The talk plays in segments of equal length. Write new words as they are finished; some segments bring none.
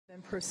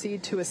And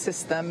proceed to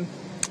assist them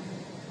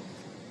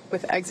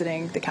with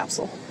exiting the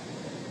capsule.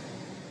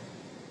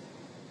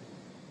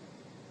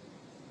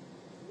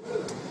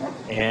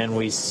 And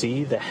we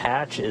see the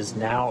hatch is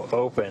now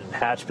open.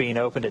 Hatch being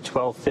opened at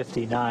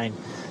 12:59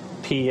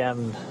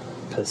 p.m.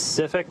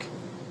 Pacific.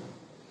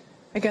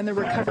 Again, the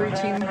recovery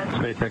team.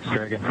 SpaceX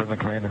Dragon from the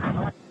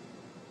commander.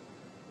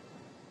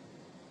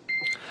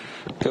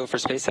 Go for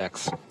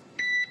SpaceX.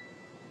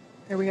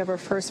 Here we have our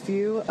first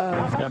view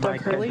of Doug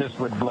Mike, Hurley. I just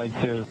would like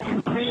to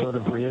sort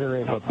of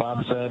reiterate what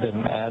Bob said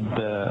and add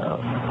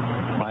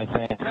my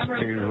thanks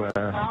to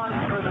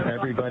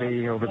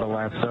everybody over the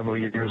last several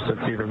years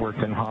that's either worked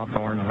in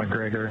Hawthorne,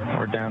 McGregor,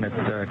 or down at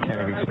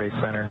Kennedy Space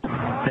Center.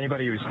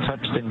 Anybody who's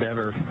touched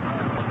Endeavour,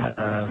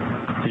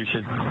 you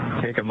should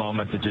take a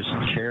moment to just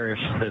cherish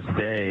this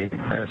day,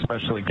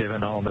 especially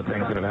given all the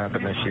things that have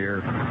happened this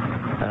year.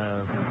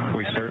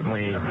 We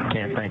certainly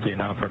can't thank you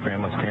enough. Our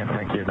families can't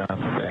thank you enough.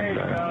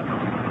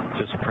 And,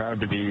 just proud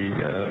to be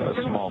a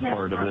small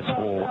part of this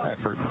whole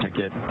effort to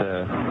get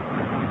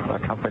a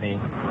company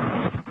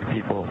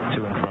people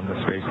to and from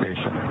the space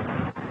station.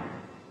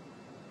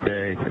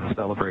 Today and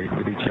celebrate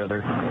with each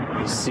other.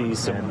 See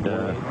some, and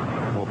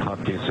we'll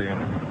talk to you soon,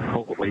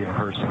 hopefully in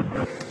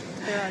person.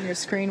 There on your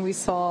screen, we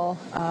saw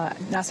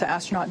NASA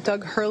astronaut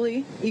Doug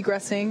Hurley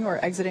egressing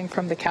or exiting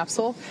from the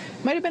capsule.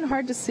 Might have been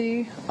hard to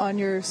see on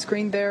your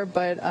screen there,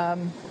 but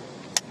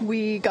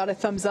we got a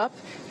thumbs up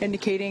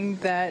indicating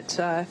that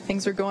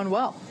things are going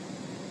well.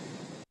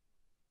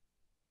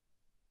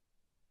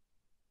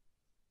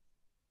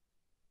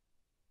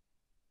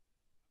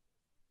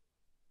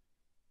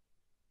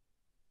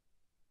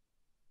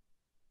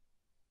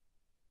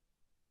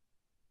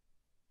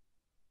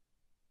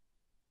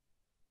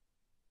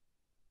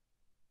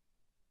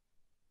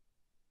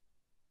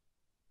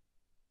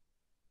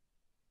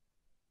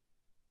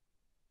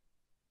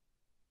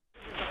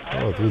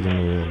 Вот,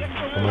 видим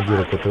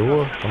командира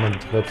КТО, команда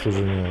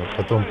техобслуживания.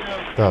 Потом,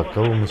 так,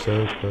 кого мы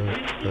сейчас...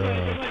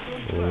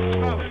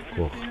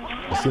 Кох.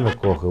 Кристина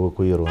Кох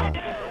эвакуирована.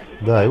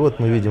 Да, и вот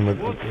мы видим,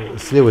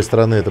 с левой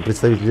стороны это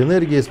представители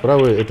энергии, с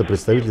правой это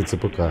представители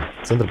ЦПК,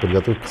 Центр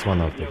подготовки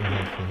космонавтов,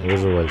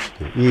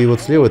 выживальщики. И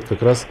вот слева это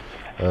как раз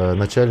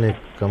начальник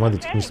команды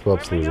технического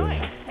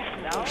обслуживания.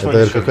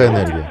 Это РКК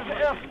 «Энергия».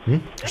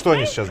 Что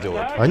они сейчас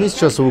делают? Они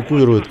сейчас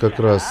эвакуируют как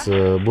раз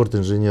борт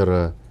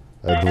инженера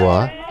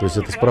 2, то есть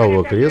это с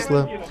правого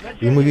кресла.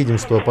 И мы видим,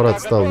 что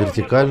аппарат стал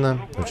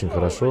вертикально, очень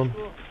хорошо.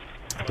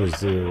 То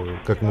есть,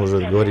 как мы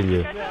уже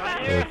говорили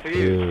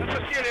при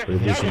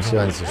предыдущем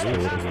сеансе, что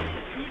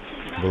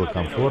было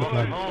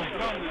комфортно.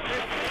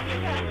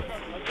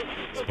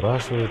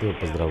 Спрашивают его,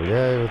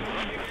 поздравляют.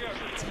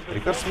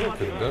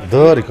 Рекордсменка, да?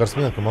 Да,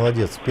 рекордсменка,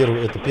 молодец.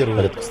 Это первый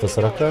порядка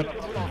 140,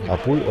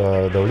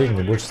 а давление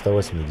не больше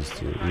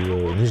 180. И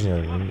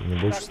нижнее не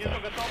больше 100.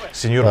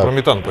 Сеньор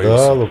Прометан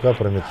появился. Да, Лука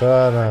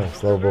Прометана,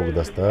 слава богу,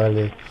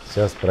 достали.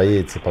 Сейчас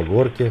проедется по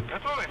горке.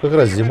 Как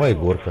раз зима и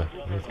горка.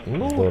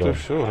 Ну, здорово. вот и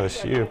все,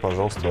 Россия,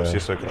 пожалуйста, во всей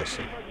своей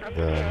красе.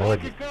 Да,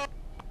 молодец.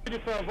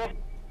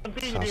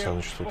 Сан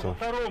Саныч что-то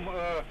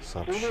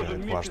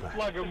сообщает важно.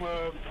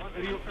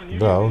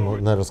 Да, он,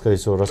 наверное, скорее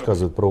всего,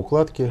 рассказывает про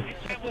укладки,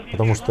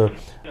 потому что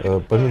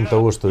помимо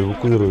того, что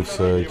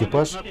эвакуируется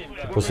экипаж,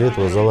 после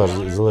этого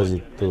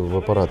залазит в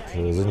аппарат,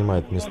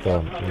 занимает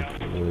места.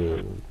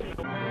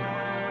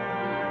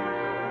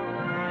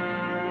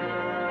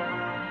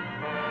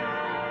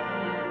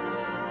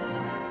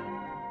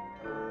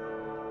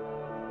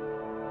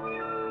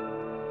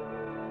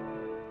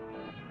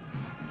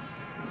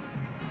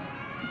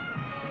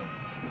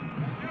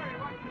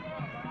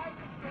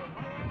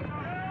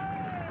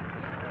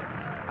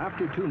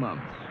 After 2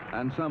 months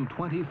and some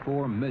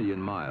 24 million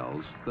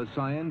miles, the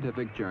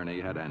scientific journey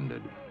had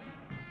ended.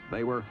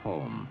 They were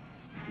home,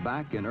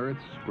 back in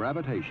Earth's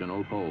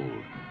gravitational pull.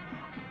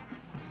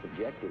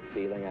 Subjective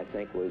feeling, I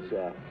think, was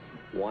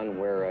one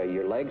where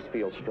your legs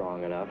feel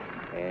strong enough,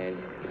 and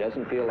it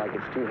doesn't feel like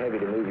it's too heavy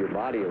to move your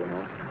body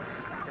around.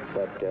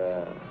 But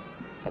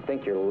I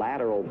think your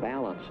lateral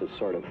balance is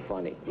sort of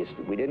funny.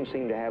 We didn't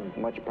seem to have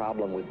much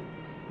problem with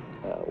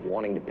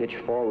wanting to pitch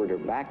forward or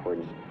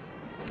backwards.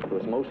 It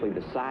was mostly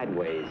the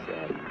sideways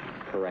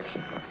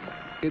correction.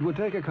 It would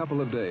take a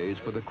couple of days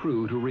for the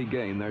crew to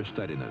regain their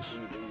steadiness,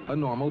 a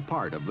normal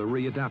part of the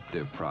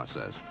readaptive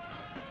process.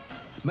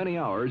 Many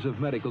hours of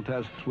medical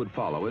tests would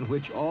follow in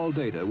which all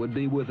data would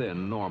be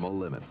within normal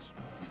limits.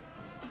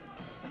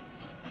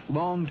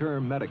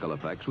 Long-term medical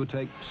effects would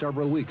take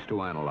several weeks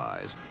to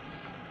analyze.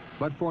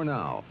 But for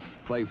now,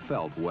 they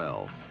felt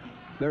well.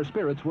 Their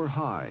spirits were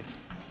high,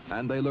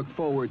 and they looked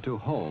forward to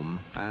home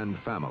and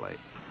family.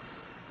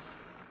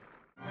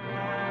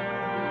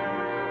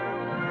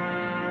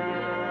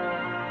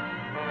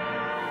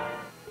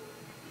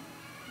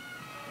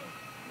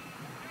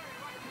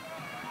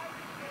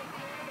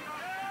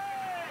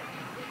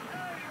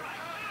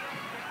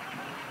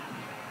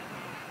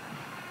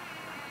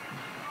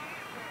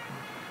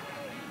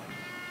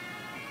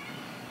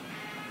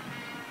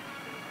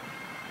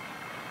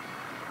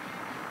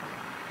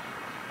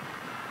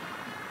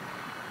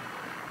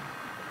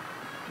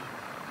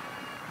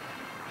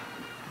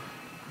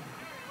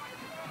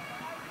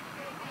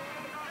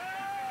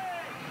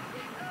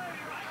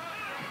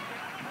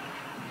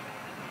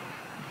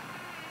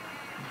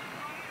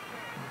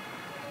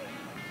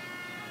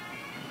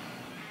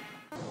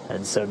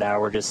 And so now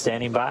we're just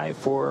standing by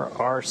for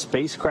our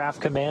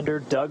spacecraft commander,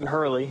 Doug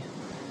Hurley,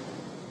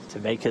 to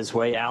make his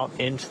way out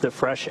into the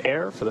fresh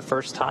air for the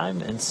first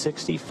time in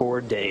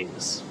 64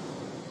 days.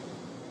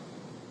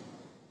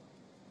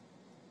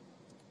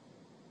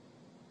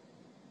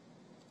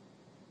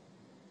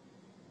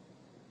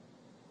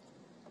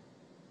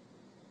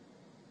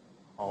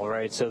 All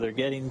right, so they're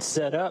getting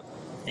set up,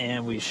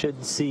 and we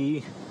should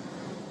see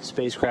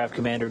spacecraft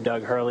commander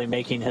Doug Hurley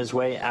making his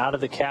way out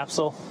of the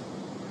capsule.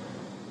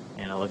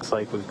 And it looks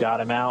like we've got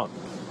him out.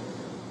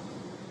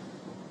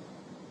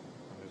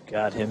 We've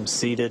got him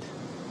seated.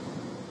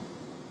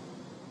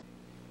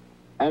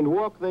 And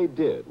walk they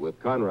did, with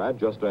Conrad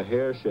just a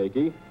hair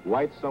shaky,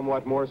 White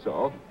somewhat more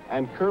so,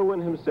 and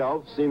Kerwin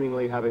himself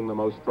seemingly having the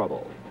most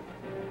trouble.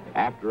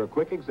 After a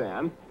quick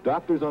exam,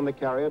 doctors on the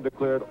carrier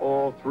declared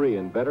all three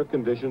in better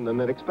condition than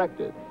they'd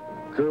expected.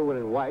 Kerwin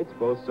and White's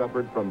both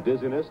suffered from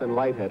dizziness and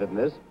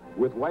lightheadedness,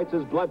 with White's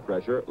blood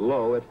pressure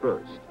low at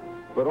first.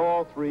 But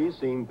all three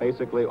seem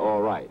basically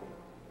all right.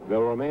 They'll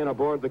remain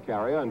aboard the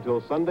carrier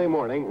until Sunday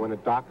morning when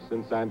it docks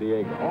in San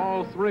Diego.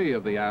 All three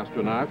of the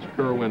astronauts,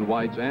 Kerwin,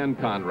 White, and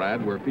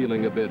Conrad, were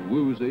feeling a bit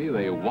woozy.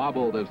 They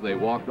wobbled as they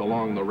walked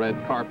along the red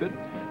carpet.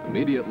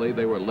 Immediately,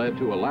 they were led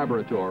to a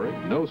laboratory,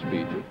 no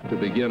speeches, to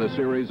begin a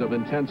series of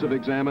intensive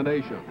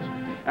examinations.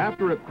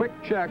 After a quick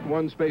check,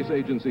 one space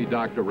agency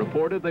doctor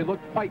reported they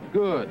looked quite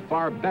good,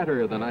 far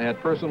better than I had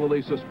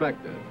personally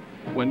suspected.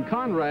 When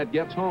Conrad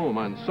gets home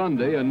on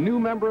Sunday, a new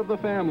member of the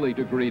family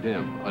to greet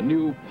him, a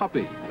new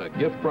puppy, a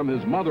gift from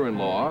his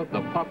mother-in-law,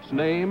 the pup's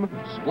name,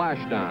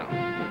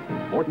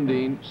 Splashdown. Morton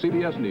Dean,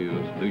 CBS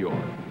News, New York.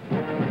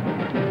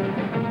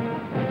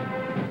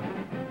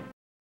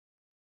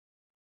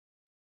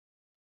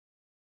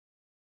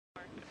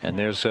 And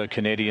there's a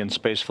Canadian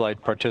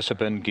spaceflight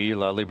participant, Guy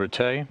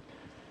Laliberté,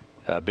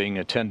 being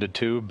attended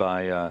to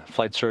by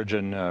flight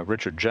surgeon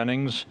Richard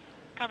Jennings.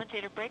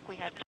 Commentator break, we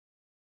had...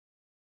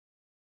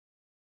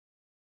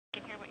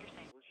 Can hear what you're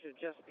saying. It should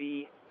just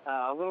be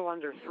a little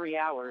under 3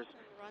 hours.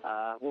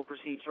 We'll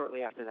proceed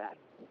shortly after that.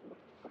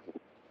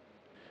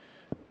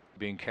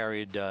 Being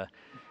carried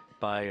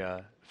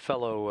by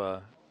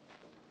fellow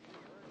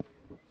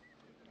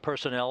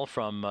personnel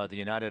from the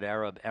United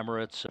Arab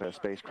Emirates. The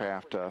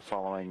spacecraft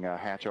following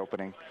hatch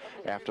opening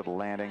after the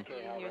landing.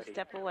 You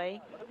step away.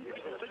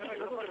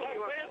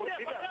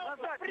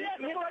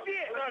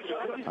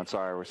 I'm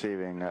sorry,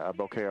 receiving a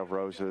bouquet of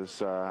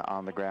roses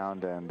on the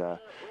ground, and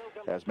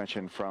as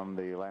mentioned from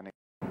the landing.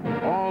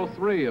 All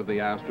three of the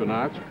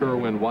astronauts,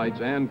 Kerwin, White,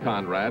 and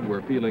Conrad,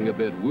 were feeling a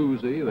bit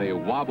woozy. They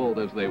wobbled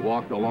as they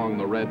walked along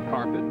the red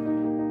carpet.